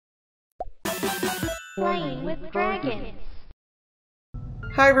Playing with Dragons.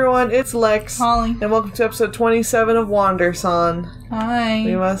 Hi everyone, it's Lex. Holly. And welcome to episode 27 of Wandersong. Hi.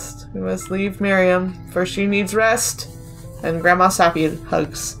 We must leave Miriam, for she needs rest and Grandma Sappy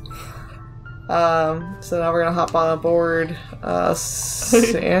hugs. So now we're gonna hop on aboard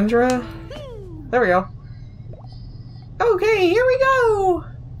Sandra. There we go. Okay, here we go!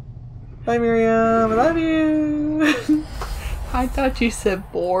 Bye Miriam, I love you! I thought you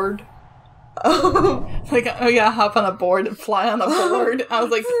said board. Oh. Like, oh yeah, hop on a board and fly on a board. I was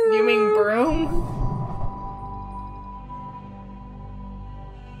like, you mean broom?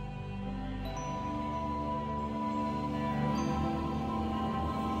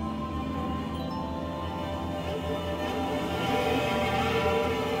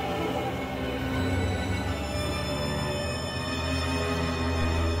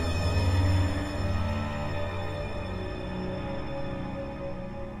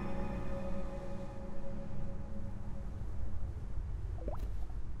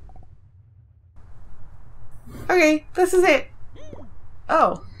 Okay, this is it.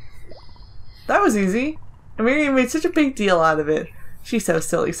 Oh. That was easy. And Miriam made such a big deal out of it. She's so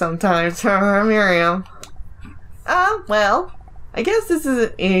silly sometimes. Miriam. Well, I guess this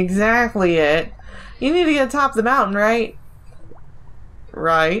isn't exactly it. You need to get atop the mountain, right?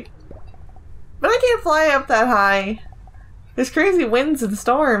 Right. But I can't fly up that high. There's crazy winds and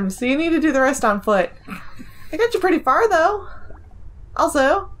storms, so you need to do the rest on foot. I got you pretty far, though.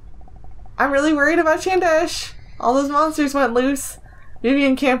 Also, I'm really worried about Shandash. All those monsters went loose.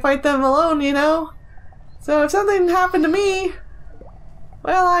 Vivian can't fight them alone, you know? So if something happened to me,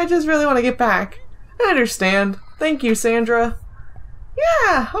 well, I just really want to get back. I understand. Thank you, Sandra.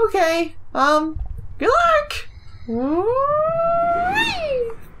 Yeah, okay. Good luck!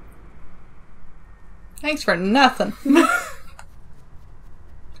 Whee! Thanks for nothing.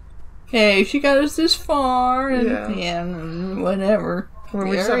 Hey, she got us this far, and yeah whatever.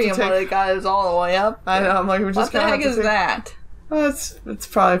 We just have to take... got us all the way up. I know, I'm like, we're just gonna have to What the heck is that? Oh, it's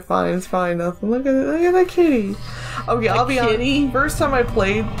probably fine. It's probably nothing. Look at that kitty. Okay, I'll be honest. First time I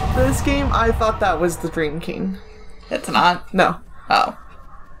played this game, I thought that was the Dream King. It's not? No. Oh.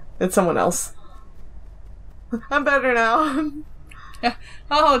 It's someone else. I'm better now. Yeah.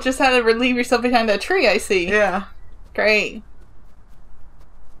 Oh, just had to relieve yourself behind a tree, I see. Yeah. Great.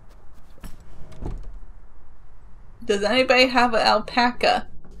 Does anybody have an alpaca?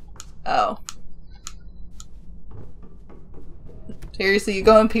 Oh. Seriously, you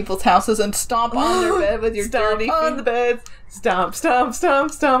go in people's houses and stomp on their bed with your dirty feet? On the bed. Stomp, stomp,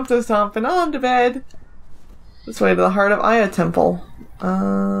 stomp, stomp, to stomping on the bed. This way to the heart of Aya Temple.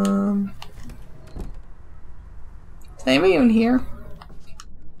 Is anybody even here?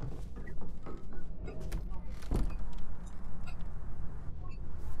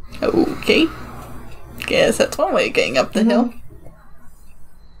 Okay. Guess that's one way of getting up the hill.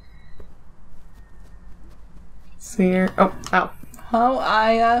 See here. Oh, ow. Oh,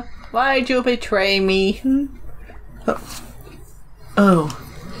 Aya, why'd you betray me? Oh,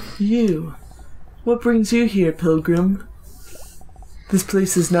 you. What brings you here, pilgrim? This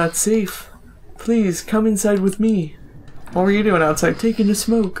place is not safe. Please, come inside with me. What were you doing outside? Taking a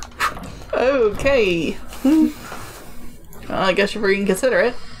smoke. Okay. Well, I guess you're being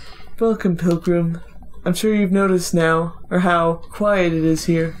considerate. Welcome, pilgrim. I'm sure you've noticed now, or how quiet it is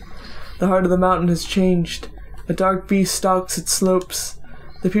here. The heart of the mountain has changed. A dark beast stalks its slopes.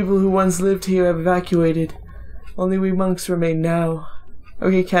 The people who once lived here have evacuated. Only we monks remain now.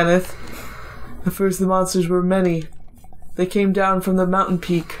 Okay, Kenneth. At first the monsters were many. They came down from the mountain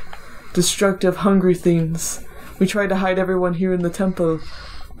peak. Destructive, hungry things. We tried to hide everyone here in the temple,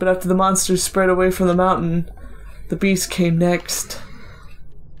 but after the monsters spread away from the mountain, the beast came next.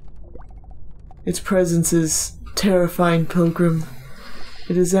 Its presence is terrifying, pilgrim.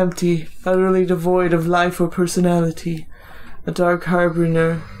 It is empty, utterly devoid of life or personality. A dark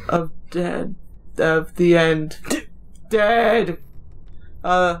harbinger of the end. Dead!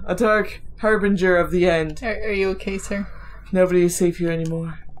 A dark harbinger of the end. Are you okay, sir? Nobody is safe here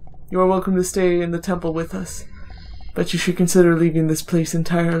anymore. You are welcome to stay in the temple with us, but you should consider leaving this place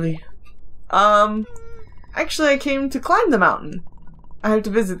entirely. Actually I came to climb the mountain. I have to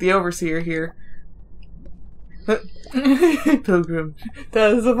visit the overseer here. Pilgrim.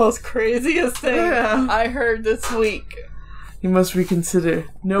 That is the most craziest thing I heard this week. You must reconsider.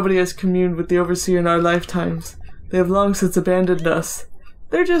 Nobody has communed with the overseer in our lifetimes. They have long since abandoned us.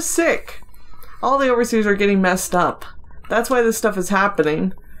 They're just sick. All the overseers are getting messed up. That's why this stuff is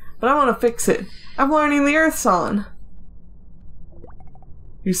happening. But I want to fix it. I'm learning the Earth Song.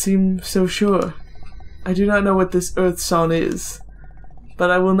 You seem so sure. I do not know what this Earth Song is, but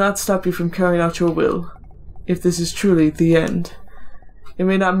I will not stop you from carrying out your will, if this is truly the end. It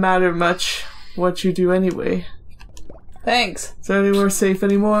may not matter much what you do anyway. Thanks. Is there anywhere safe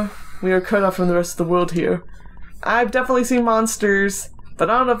anymore? We are cut off from the rest of the world here. I've definitely seen monsters, but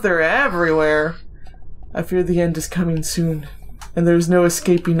I don't know if they're everywhere. I fear the end is coming soon, and there's no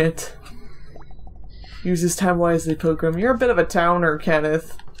escaping it. Use this time wisely, Pilgrim. You're a bit of a towner,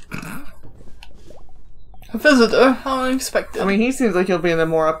 Kenneth. A visitor? How unexpected. I mean, he seems like he'll be in a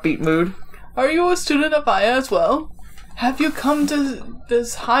more upbeat mood. Are you a student of Aya as well? Have you come to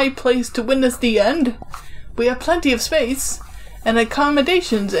this high place to witness the end? We have plenty of space, and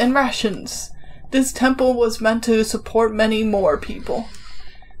accommodations and rations. This temple was meant to support many more people,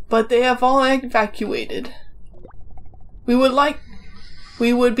 but they have all evacuated. We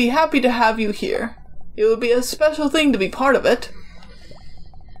would be happy to have you here. It would be a special thing to be part of it.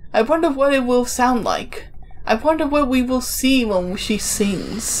 I wonder what it will sound like. I wonder what we will see when she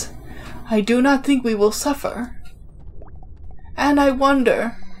sings. I do not think we will suffer. And I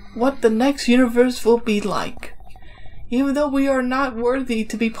wonder what the next universe will be like. Even though we are not worthy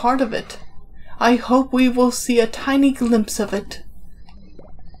to be part of it, I hope we will see a tiny glimpse of it.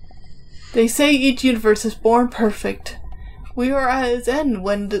 They say each universe is born perfect. We are at its end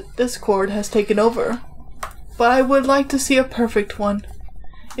when discord has taken over. But I would like to see a perfect one.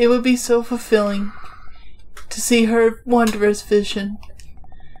 It would be so fulfilling to see her wondrous vision,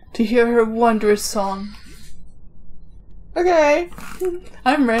 to hear her wondrous song. Okay.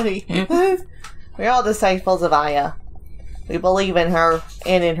 I'm ready. We're all disciples of Aya. We believe in her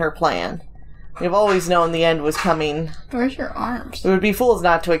and in her plan. We've always known the end was coming. Where's your arms? We would be fools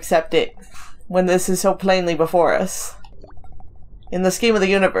not to accept it when this is so plainly before us. In the scheme of the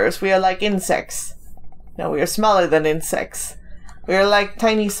universe, we are like insects. No, we are smaller than insects. We are like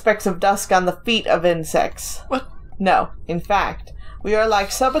tiny specks of dust on the feet of insects. What? No, in fact, we are like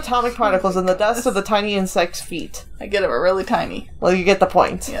subatomic particles in the dust of the tiny insect's feet. I get it, we're really tiny. Well, you get the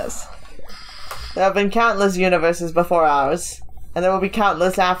point. Yes. There have been countless universes before ours, and there will be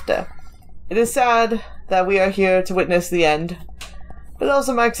countless after. It is sad that we are here to witness the end, but it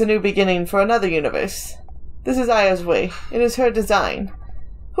also marks a new beginning for another universe. This is Aya's way. It is her design.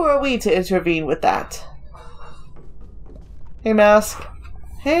 Who are we to intervene with that? Hey, Mask.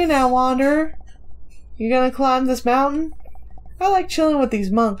 Hey now, Wanderer. You gonna climb this mountain? I like chilling with these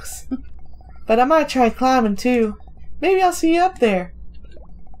monks. But I might try climbing too. Maybe I'll see you up there.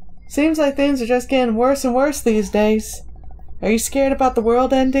 Seems like things are just getting worse and worse these days. Are you scared about the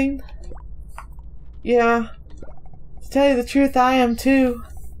world ending? Yeah. To tell you the truth, I am too.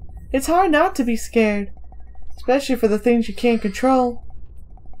 It's hard not to be scared. Especially for the things you can't control.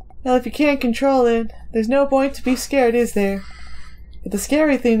 Well, if you can't control it, there's no point to be scared, is there? But the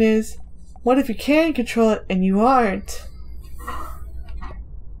scary thing is, what if you can control it and you aren't?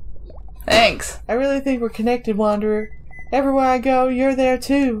 Thanks. I really think we're connected, Wanderer. Everywhere I go, you're there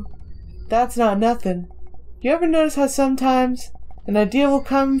too. That's not nothing. You ever notice how sometimes an idea will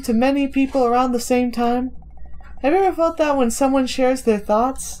come to many people around the same time? Have you ever felt that when someone shares their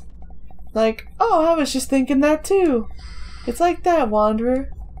thoughts? Like, oh, I was just thinking that too. It's like that,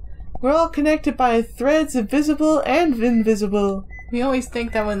 Wanderer. We're all connected by threads of visible and invisible. We always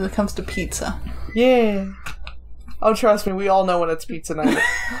think that when it comes to pizza. Yeah. Oh, trust me, we all know when it's pizza night.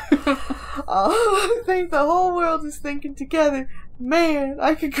 I think the whole world is thinking together. Man,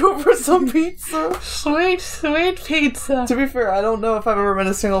 I could go for some pizza. Sweet, sweet pizza. To be fair, I don't know if I've ever met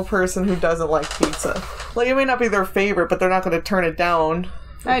a single person who doesn't like pizza. Like, it may not be their favorite, but they're not going to turn it down.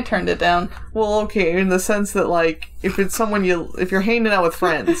 I turned it down. Well, okay, in the sense that, like, if it's someone if you're hanging out with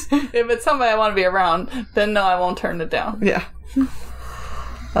friends. If it's somebody I want to be around, then no, I won't turn it down. Yeah.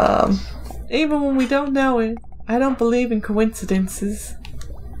 Even when we don't know it, I don't believe in coincidences.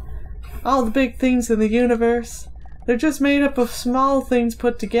 All the big things in the universe, they're just made up of small things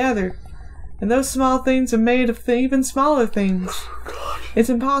put together. And those small things are made of even smaller things. It's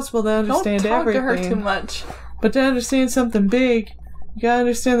impossible to understand everything. Don't talk to her too much. But to understand something big, you gotta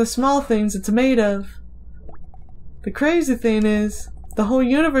understand the small things it's made of. The crazy thing is, the whole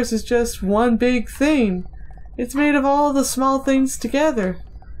universe is just one big thing. It's made of all the small things together.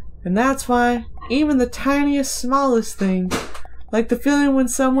 And that's why, even the tiniest, smallest thing, like the feeling when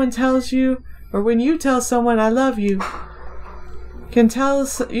someone tells you, or when you tell someone I love you, can tell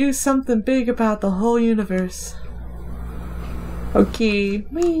you something big about the whole universe. Okay.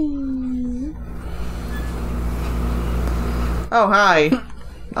 Oh, hi.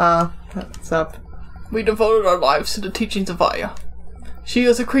 What's up? We devoted our lives to the teachings of Aya. She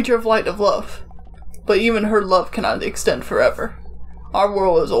is a creature of light of love, but even her love cannot extend forever. Our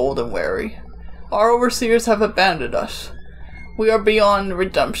world is old and weary. Our overseers have abandoned us. We are beyond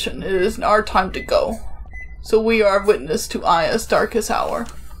redemption. It is our time to go. So we are witness to Aya's darkest hour.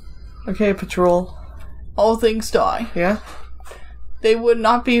 Okay, Patrol. All things die. Yeah? They would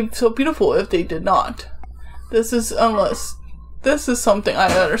not be so beautiful if they did not. This is something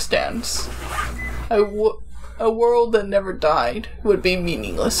I understand. A world that never died would be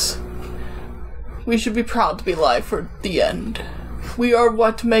meaningless. We should be proud to be alive for the end. We are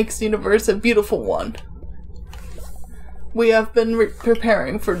what makes the universe a beautiful one. We have been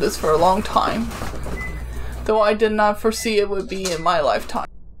preparing for this for a long time, though I did not foresee it would be in my lifetime.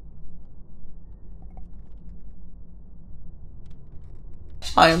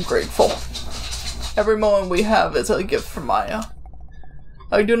 I am grateful. Every moment we have is a gift from Maya.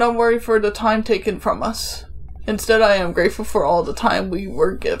 I do not worry for the time taken from us. Instead, I am grateful for all the time we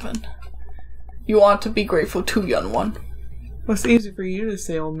were given. You ought to be grateful too, young one. Well, it's easy for you to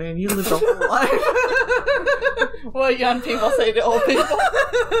say, old man. You lived a whole life. What young people say to old people.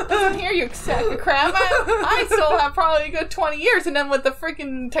 Listen here, you sack of crap. I still have probably a good 20 years, and then with the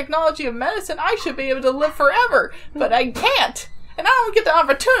freaking technology of medicine, I should be able to live forever. But I can't. And I don't get the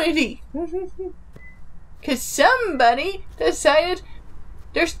opportunity. Because somebody decided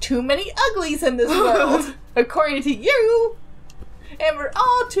there's too many uglies in this world. According to you. And we're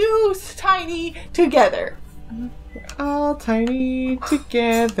all too tiny together. All tiny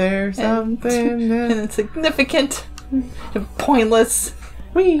together, something and insignificant and pointless.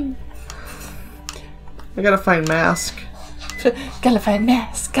 Whee! I gotta find Mask. Gotta find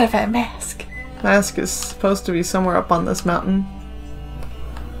Mask. Gotta find Mask. Mask is supposed to be somewhere up on this mountain.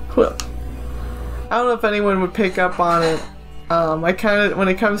 I don't know if anyone would pick up on it. I kind of, when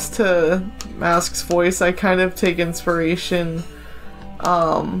it comes to Mask's voice, I kind of take inspiration.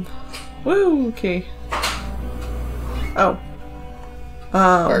 Woo, okay. Oh.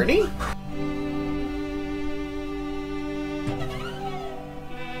 Birdie?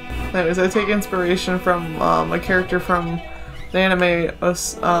 Anyways, I take inspiration from a character from the anime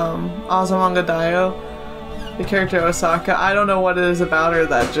Azumanga Daioh, the character Osaka. I don't know what it is about her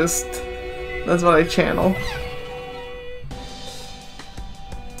that just, that's what I channel.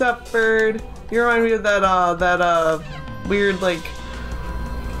 What's up, bird? You remind me of that weird, like,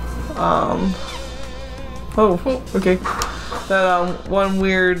 oh, okay. That one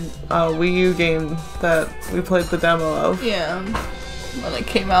weird Wii U game that we played the demo of. Yeah, when it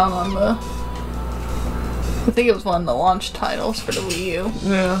came out on the, I think it was one of the launch titles for the Wii U.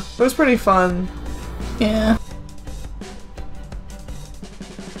 Yeah, it was pretty fun. Yeah.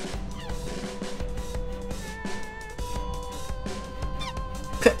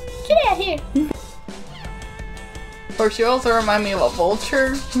 Get out here! Of course, you also remind me of a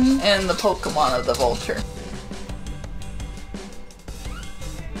vulture and the Pokemon of the vulture.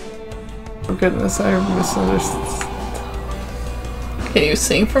 Oh goodness, I misunderstood. Can you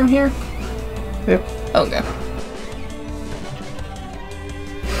sing from here? Yep. Okay.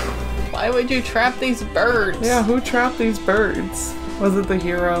 Why would you trap these birds? Yeah, who trapped these birds? Was it the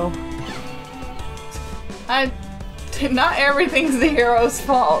hero? Not everything's the hero's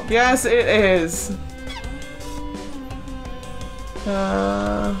fault. Yes, it is.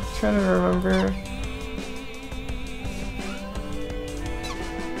 Trying to remember.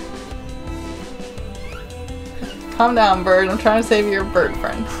 Calm down, bird. I'm trying to save your bird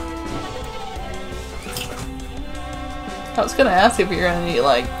friend. I was gonna ask if you're gonna need,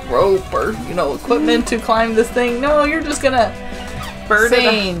 like, rope or, you know, equipment to climb this thing. No, you're just gonna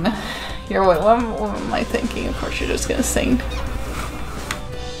sing. What am I thinking? Of course you're just gonna sing.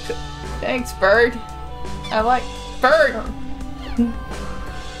 Thanks, bird. I like bird.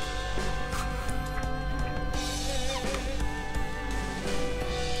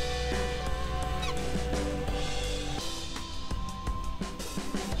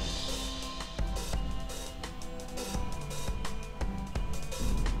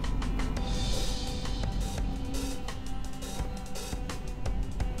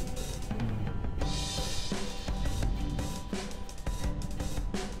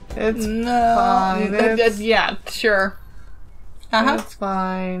 It's fine. Yeah, sure. It's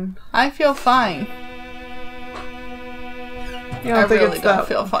fine. I feel fine. You don't I think really it's don't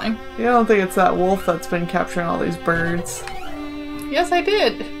feel fine. You don't think it's that wolf that's been capturing all these birds? Yes, I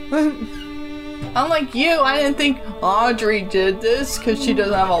did. Unlike you, I didn't think Audrey did this because she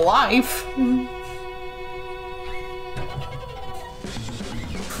doesn't have a life.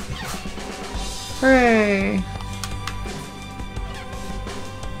 Hooray!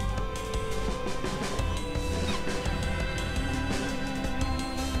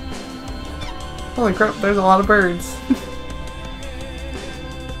 Holy crap, there's a lot of birds.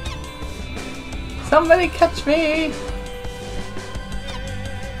 Somebody catch me!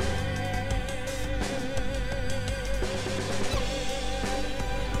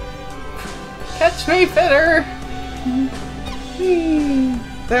 Catch me, fitter!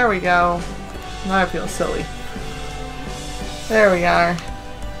 There we go. Now I feel silly. There we are.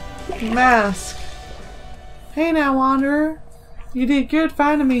 Mask. Hey now, Wanderer. You did good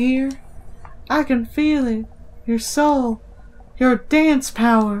finding me here. I can feel it. Your soul. Your dance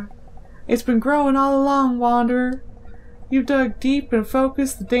power. It's been growing all along, Wanderer. You dug deep and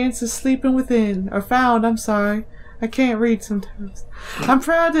focused the dance is sleeping within. Or found, I'm sorry. I can't read sometimes. I'm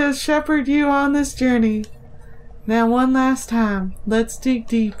proud to shepherd you on this journey. Now one last time, let's dig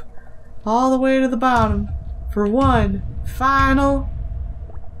deep. All the way to the bottom. For one final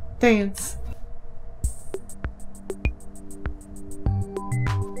dance.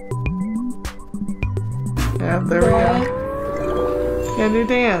 Yep, there we go. Got a new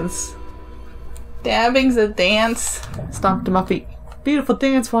dance. Dabbing's a dance. Stomped to my feet. Beautiful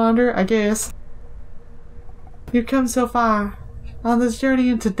dance, Wanderer, I guess. You've come so far on this journey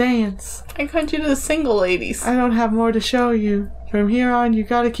into dance. I cut you to the single ladies. I don't have more to show you. From here on, you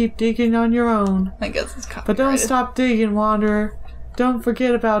gotta keep digging on your own. I guess it's copyrighted. But don't stop digging, Wanderer. Don't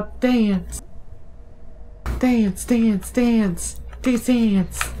forget about dance. Dance, dance, dance.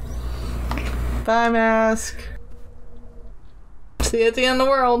 Dance. Bye, Mask. See you at the end of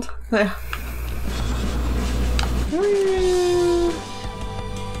the world. Yeah.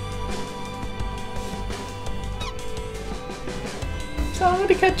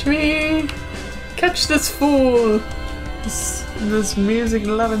 Somebody catch me! Catch this fool! This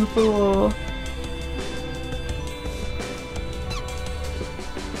music-loving fool.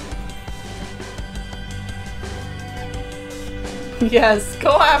 Yes,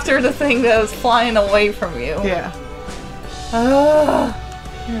 go after the thing that is flying away from you. Yeah.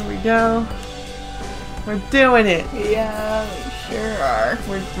 Here we go. We're doing it. Yeah, we sure are.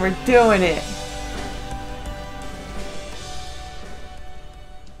 We're doing it.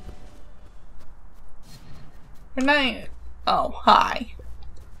 Good night. Oh, hi.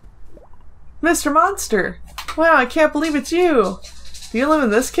 Mr. Monster! Wow, I can't believe it's you! Do you live in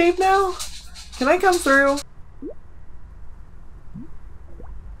this cave now? Can I come through?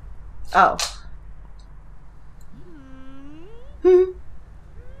 Oh. Can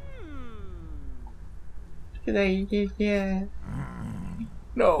I get yeah.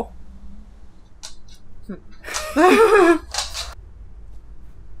 No.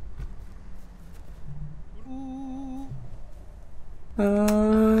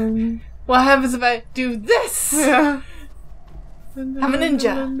 What happens if I do this? Yeah. I'm a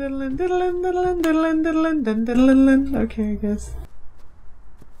ninja. Okay, I guess.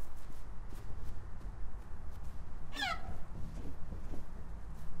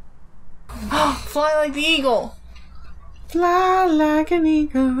 Fly like the eagle. Fly like an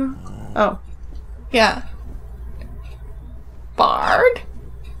eagle. Oh. Yeah. Bard.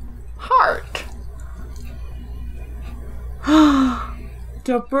 Heart.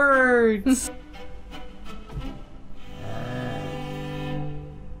 The birds.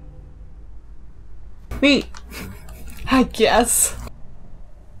 Neat. I guess.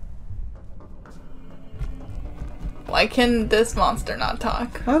 Why can this monster not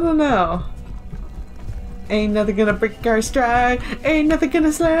talk? I don't know. Ain't nothing gonna break our stride. Ain't nothing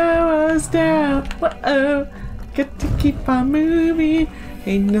gonna slow us down. Whoa, got to keep on moving.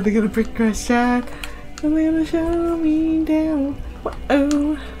 Ain't nothing gonna break our stride. Nothing gonna show me down.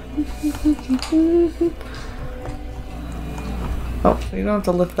 Whoa. Oh, you don't have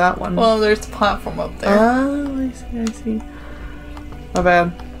to lift that one. Well, there's the platform up there. Oh, I see, I see. My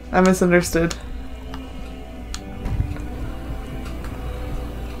bad. I misunderstood.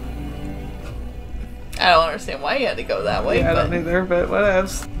 I don't understand why you had to go that way. Yeah, I but don't either, but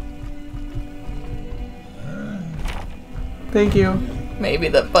whatevs. Thank you. maybe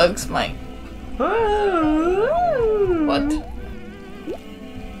the bugs might. What?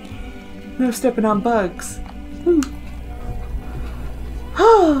 No stepping on bugs.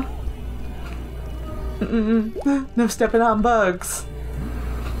 No stepping on bugs.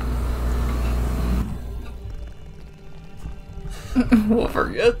 We'll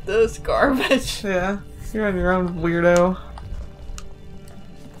forget this garbage. Yeah, you're on your own, weirdo.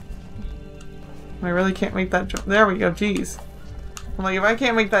 I really can't make that jump. There we go, jeez. I'm like, if I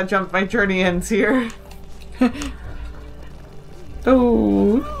can't make that jump, my journey ends here.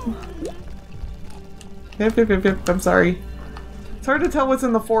 Oh. Yep, I'm sorry. It's hard to tell what's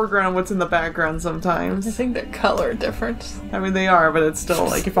in the foreground and what's in the background sometimes. I think they're color different. I mean, they are, but it's still,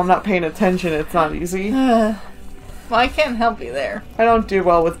 like, if I'm not paying attention, it's not easy. Well, I can't help you there. I don't do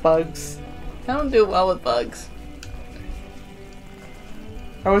well with bugs. I don't do well with bugs.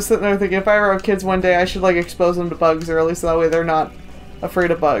 I was sitting there thinking, if I ever have kids one day, I should, like, expose them to bugs early so that way they're not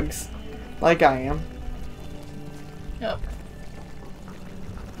afraid of bugs. Like I am. Yep.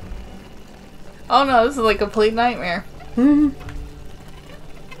 Oh no, this is like a complete nightmare.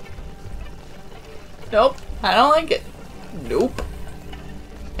 Nope, I don't like it. Nope.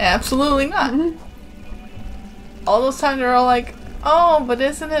 Absolutely not. All those times they're all like, oh, but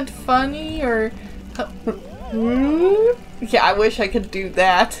isn't it funny? Or, yeah, I wish I could do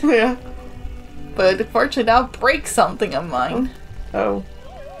that. Yeah. But unfortunately, that'll break something of mine. Oh.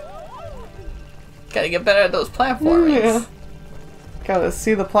 Gotta get better at those platformings. Yeah. Gotta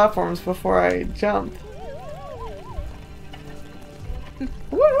see the platforms before I jump.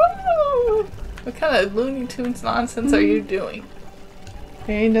 What kind of Looney Tunes nonsense are you doing?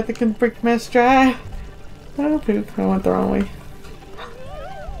 Hey, nothing can break my stride. Oh, poop. I went the wrong way.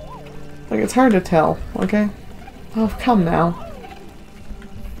 Like, it's hard to tell, okay? Oh, come now.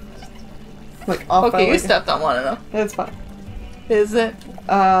 Like, off Okay, you like, stepped on one of them. It's fine. Is it?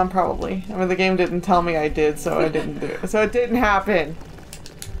 Probably. I mean, the game didn't tell me I did, so I didn't do it. So it didn't happen.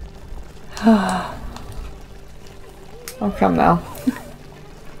 Oh, come now.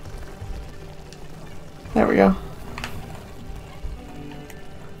 There we go.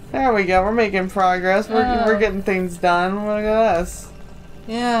 There we go. We're making progress. We're getting things done. Look at us.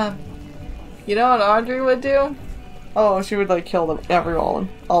 Yeah. You know what Audrey would do? Oh, she would like kill them,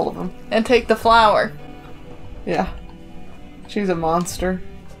 all of them. And take the flower. Yeah. She's a monster.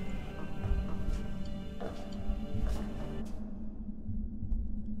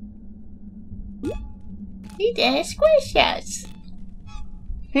 He didn't squish us.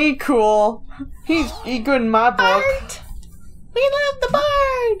 He cool. He good in my book. Bard! We love the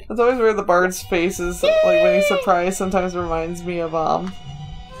Bard! It's always weird the Bard's faces, like when he's surprised, sometimes reminds me of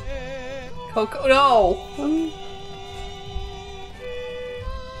Coco. No!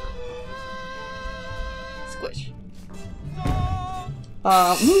 Squish.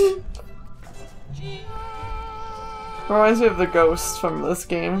 Reminds me of the ghost from this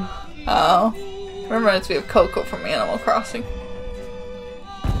game. Oh. Reminds me of Coco from Animal Crossing.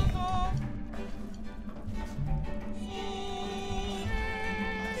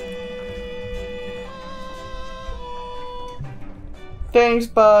 Thanks,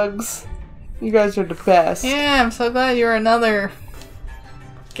 Bugs. You guys are the best. Yeah, I'm so glad you're another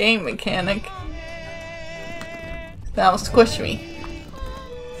game mechanic. That'll squish me.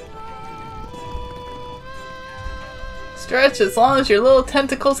 Stretch as long as your little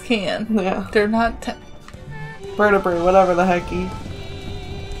tentacles can. Yeah. They're not Vertebrae, whatever the hecky.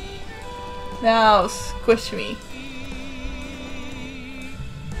 Now squish me.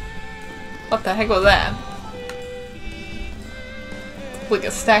 What the heck was that? Like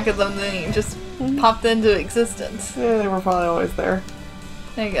a stack of them that just popped into existence. Yeah, they were probably always there.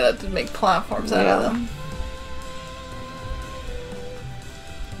 Now you gotta make platforms out of them.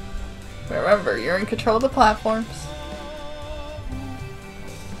 Remember, you're in control of the platforms.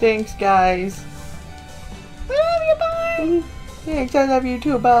 Thanks, guys. We love you, bye! Thanks, I love you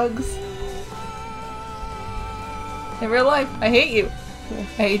too, Bugs. In real life, I hate you.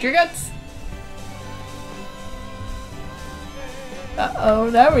 I hate your guts. Uh-oh,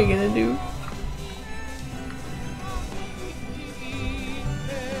 now what are we gonna do?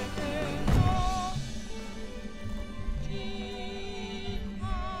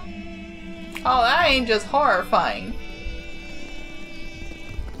 Oh, that ain't just horrifying.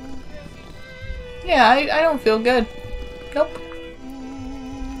 Yeah, I don't feel good. Nope.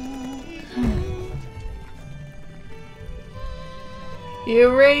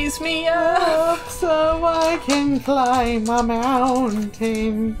 You raise me up so I can climb a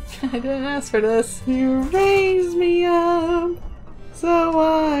mountain. I didn't ask for this. You raise me up so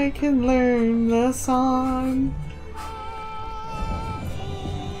I can learn the song.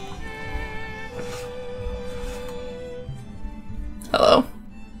 Hello.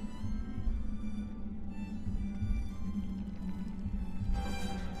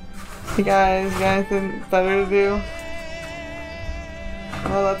 Hey guys, you got anything better to do?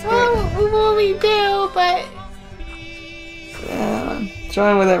 Oh, that's great. Well, we do, but Yeah,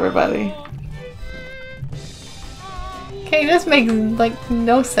 join with everybody. Okay, this makes like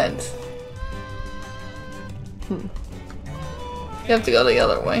no sense. You have to go the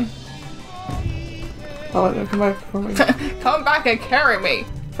other way. Oh, no, come back for me. Come back and carry me!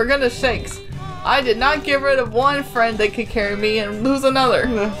 For goodness sakes. I did not get rid of one friend that could carry me and lose another.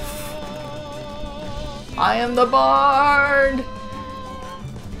 I am the Bard!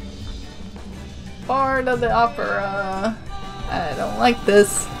 Bard of the opera. I don't like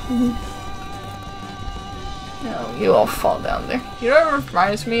this. No, you all fall down there. You know what it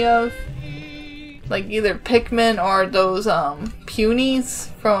reminds me of? Like either Pikmin or those Punies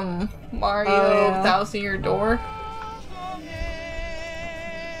from Mario, Oh, yeah. Thousand Year Door.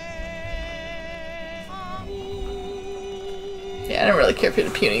 Yeah, I don't really care for the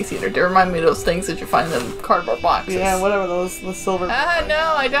punies either. They remind me of those things that you find in cardboard boxes. Yeah, whatever those, the silver. Ah,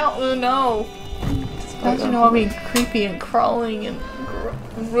 no, I don't know. Don't you know I mean creepy and crawling and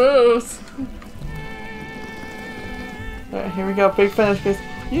gross. Alright, here we go. Big finish, guys.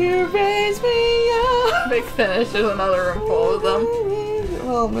 You raise me up. Big finish. There's another room full of them.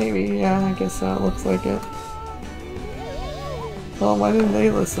 Well, maybe. Yeah, I guess so. It looks like it. Well, why didn't they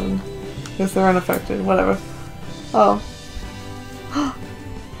listen? Guess they're unaffected. Whatever. Oh.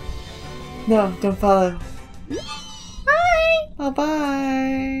 No, don't follow. Bye! Oh,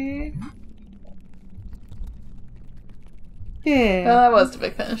 bye! Yeah. Oh, that was the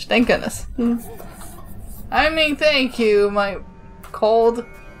big finish. Thank goodness. I mean, thank you, my cold.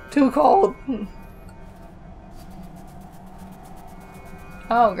 Too cold.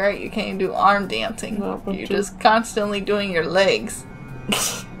 Oh, great. You can't do arm dancing. No, but You're just constantly doing your legs.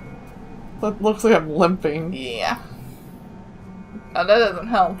 That looks like I'm limping. Yeah. Oh, that doesn't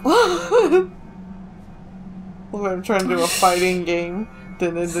help. I'm trying to do a fighting game. We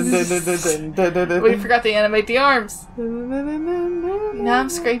forgot to animate the arms. Now I'm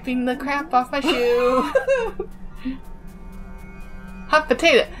scraping the crap off my shoe. Hot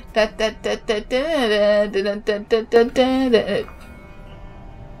potato.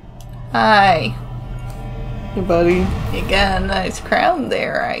 Hi. Hey, buddy. You got a nice crown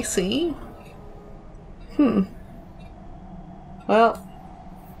there, I see. Well,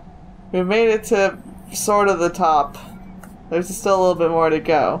 we made it to sort of the top. There's still a little bit more to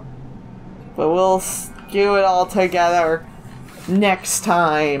go. But we'll skew it all together next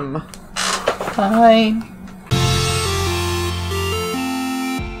time. Bye.